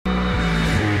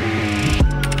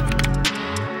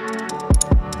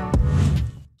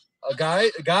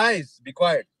Guys, be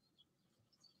quiet.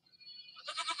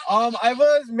 I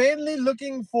was mainly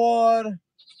looking for.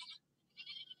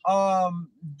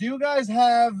 Do you guys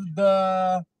have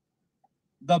the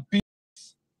piece?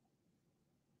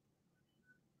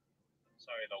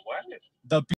 Sorry, the what?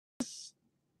 The piece.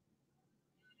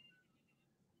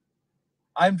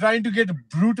 I'm trying to get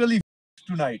brutally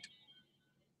tonight.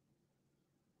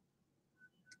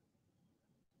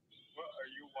 What are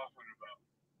you waffling about?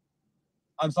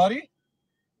 I'm sorry?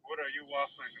 What are you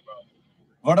waffling about?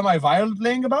 What am I viol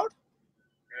playing about?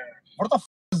 Yeah. What the f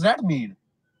does that mean?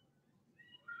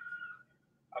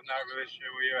 I'm not really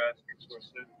sure what you're asking for,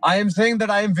 sir. I am saying that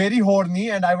I am very horny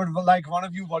and I would like one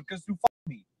of you workers to fuck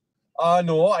me.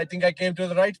 No, I think I came to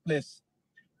the right place.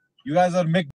 You guys are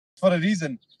mixed for a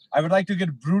reason. I would like to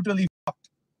get brutally fucked.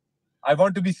 I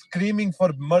want to be screaming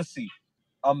for mercy.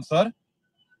 Sir?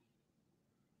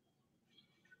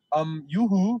 You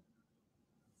who?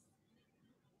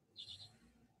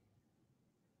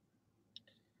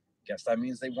 Guess that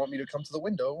means they want me to come to the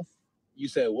window. You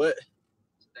said what?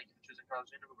 Thank you for choosing Carl's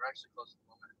Jr. We're actually closed at the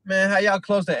moment. Man, how y'all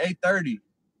close at 8:30?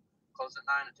 Close at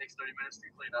 9. It takes 30 minutes to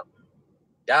clean up.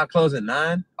 Y'all close at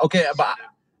 9? Okay,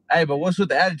 but what's with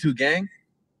the attitude, gang?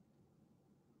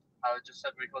 I just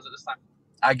said we close at this time.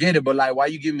 I get it, but like, why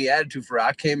you giving me attitude for real?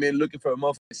 I came in looking for a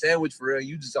motherfucking sandwich for real.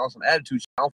 You just on some attitude shit.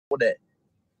 I don't for that.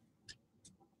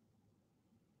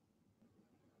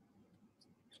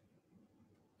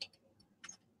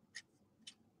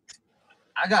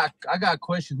 I got a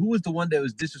question. Who was the one that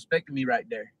was disrespecting me right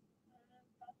there?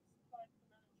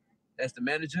 That's the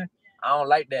manager? I don't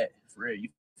like that. For real. You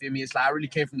feel me? It's like I really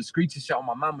came from the streets and shit on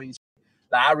my mama. And shit.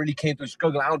 Like I really came through the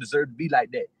struggle. I don't deserve to be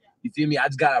like that. You feel me? I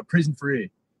just got out of prison for it.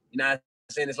 You know what I'm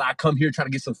saying? It's like I come here trying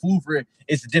to get some food for it.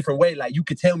 It's a different way. Like you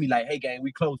could tell me like, hey gang,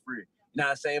 we closed for it. You know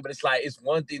what I'm saying? But it's like, it's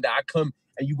one thing that I come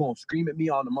and you gonna scream at me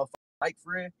on the motherfucking mic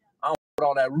for it. I don't put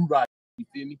all that rude right. You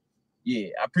feel me? Yeah,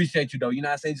 I appreciate you though. You know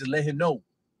what I'm saying? Just let him know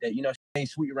that, you know, ain't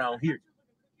sweet around here.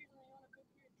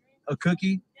 A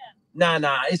cookie? Nah,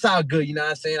 it's all good. You know what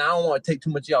I'm saying? I don't want to take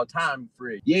too much of y'all time for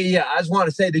it. Yeah. I just want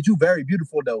to say that you very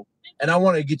beautiful though. And I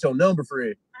want to get your number for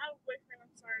it. I have a boyfriend, I'm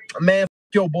sorry. Man, f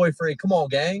your boyfriend. Come on,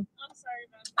 gang. I'm sorry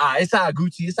about that. It's all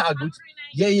Gucci. It's all Gucci.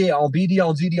 Yeah. On BD,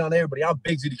 on GD, on everybody. I'm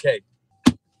big ZDK.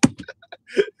 Hi,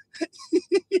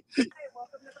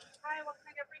 what can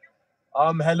I get for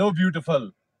you? Hello,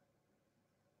 beautiful.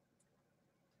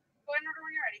 Go ahead and order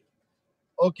when you're ready.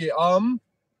 Okay,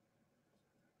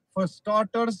 for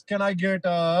starters, can I get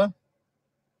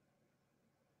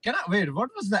wait, what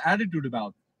was the attitude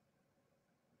about?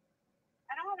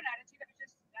 I don't have an attitude. I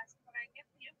just that's what I get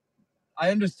for you. I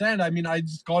understand. I mean, I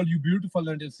just called you beautiful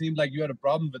and it seemed like you had a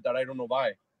problem with that. I don't know why.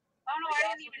 Oh no, I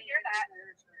didn't even hear that.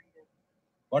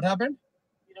 What happened?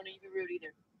 You don't need to be rude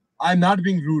either. I'm not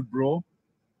being rude, bro.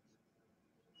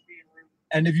 Being rude.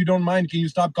 And if you don't mind, can you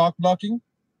stop cock blocking?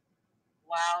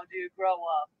 Wow, dude, grow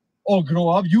up. Oh, grow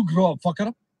up. You grow up,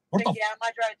 fucker. What the? Yeah,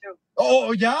 my drive-through.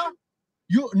 Oh, yeah?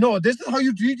 No, this is how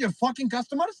you treat your fucking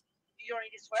customers? You don't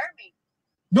need to swear at me.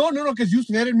 No, because you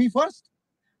swear at me first.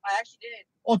 I actually didn't.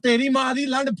 Oh, teri maa di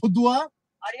land phudua.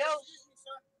 Adios.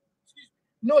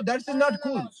 No, that's not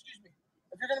cool. No, excuse me.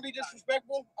 If you're gonna be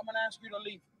disrespectful, I'm gonna ask you to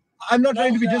leave. I'm not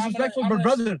trying to be sir, disrespectful, I'm but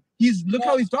gonna- brother, look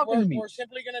how he's talking to me. We're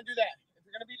simply gonna do that. If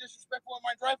you're gonna be disrespectful in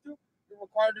my drive-through, you're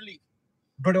required to leave.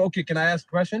 But okay, can I ask a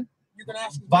question? You can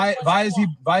ask. Why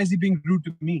is he being rude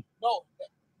to me? No,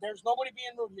 there's nobody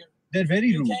being rude here. They're very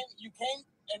You rude. came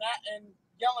and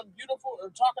yelling beautiful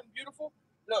or talking beautiful.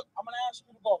 Look, I'm gonna ask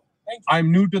you to go. Thank you.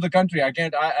 I'm new to the country. I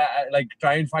can't I like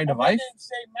try and find a I wife. didn't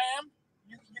say, ma'am.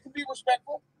 You can be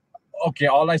respectful. Okay,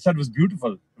 all I said was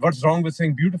beautiful. What's wrong with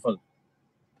saying beautiful?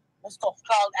 Let's go. It's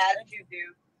called attitude,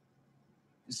 dude.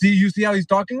 You see how he's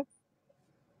talking?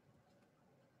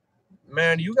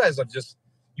 Man, you guys are no.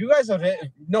 Have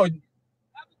a good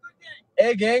day.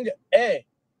 Hey, gang. Hey.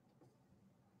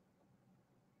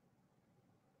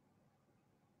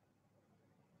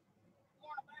 You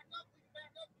wanna back up? We can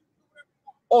back up. You can do whatever you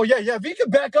want. Oh, yeah. We can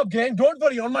back up, gang. Don't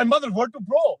worry. On my mother, word to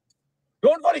bro.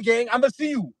 Don't worry, gang. I'm going to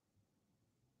see you.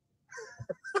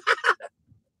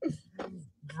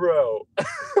 Bro.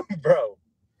 Bro.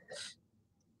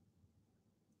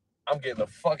 I'm getting the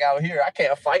fuck out here. I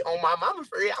can't fight on my mama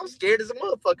for it. I'm scared as a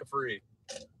motherfucker for it.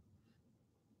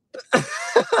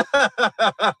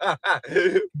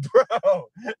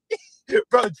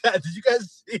 Bro, Dad, did you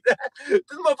guys see that? This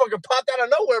motherfucker popped out of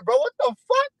nowhere, bro. What the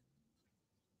fuck?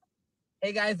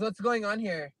 Hey guys, what's going on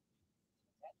here?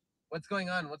 What's going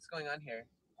on here?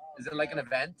 Is it like an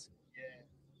event?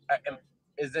 Yeah.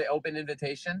 Is it open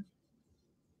invitation?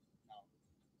 No.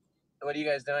 What are you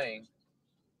guys doing?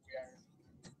 We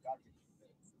are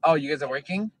Oh, you guys are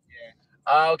working? Yeah.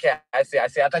 Oh, okay. I see. I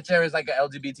thought there was like a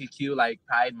LGBTQ like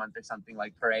Pride Month or something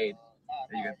like parade.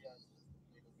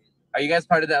 Are you guys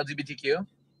part of the LGBTQ? Yeah.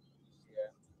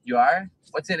 You are?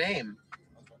 What's your name?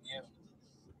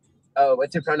 Oh,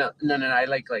 what's your pronoun? No. I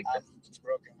like I'm this.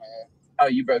 broken my head. Oh,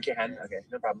 you broke your hand? Okay,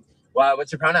 no problem. Well,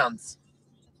 what's your pronouns?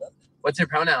 What's your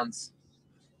pronouns?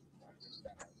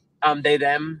 They,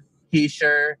 them, he,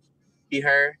 sure, he,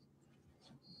 her.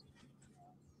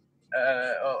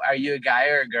 Oh, are you a guy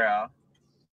or a girl?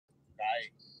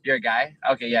 Guy. You're a guy?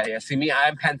 Okay, yeah. See me,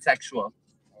 I'm pansexual.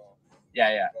 Oh,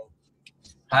 Yeah. go.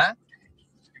 Huh?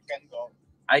 You can go.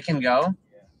 I can go?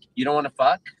 Yeah. You don't want to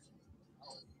fuck?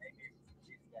 Oh, maybe.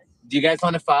 Do you guys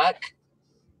want to fuck?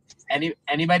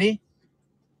 Anybody?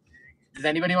 Does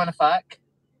anybody want to fuck?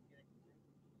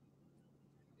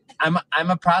 I'm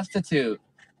a prostitute.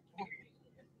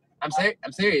 I'm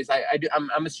serious.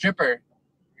 I'm a stripper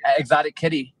at Exotic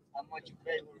Kitty. How much you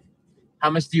pay? How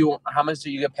much do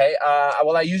you get paid?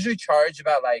 Well, I usually charge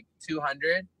about like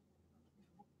 200.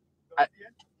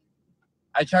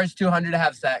 I charge 200 to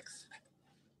have sex.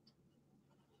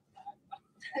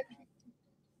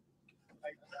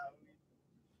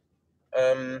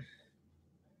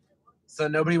 So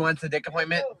nobody wants a dick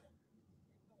appointment?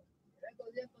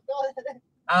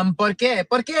 ¿Por qué?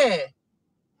 ¿Por qué?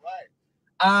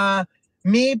 Why?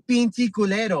 Mi pinche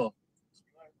culero.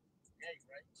 Gay,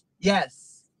 right?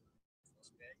 Yes.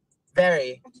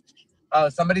 Very. Oh,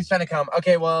 somebody's trying to come.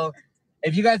 Okay, well,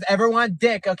 if you guys ever want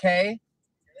dick, okay?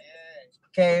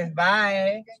 Okay,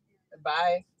 bye.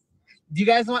 Bye. Do you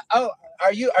guys want? Oh,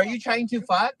 are you trying to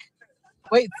fuck?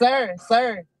 Wait,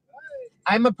 sir.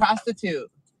 I'm a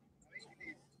prostitute.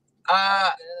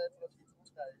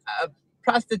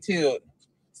 Prostitute.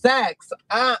 Sex.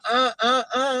 I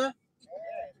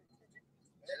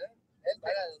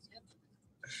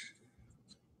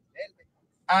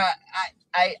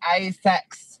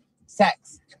sex.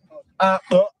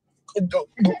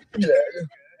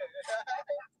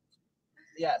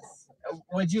 Yes.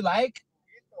 Would you like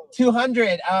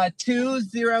 200? 200.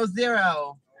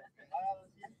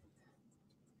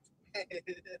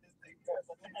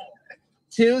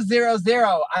 200.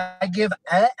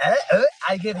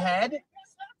 I give head,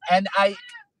 and I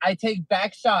take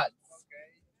back shots.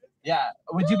 Yeah.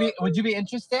 Would you be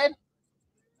interested?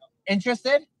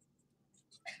 Interested?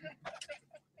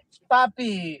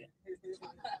 Papi.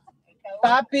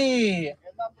 Papi.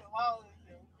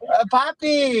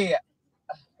 Papi.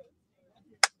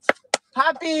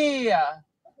 Papi.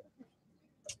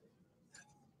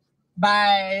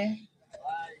 Bye.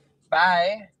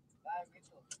 Bye.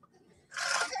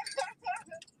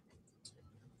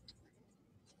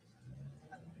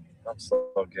 I'm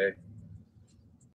so gay.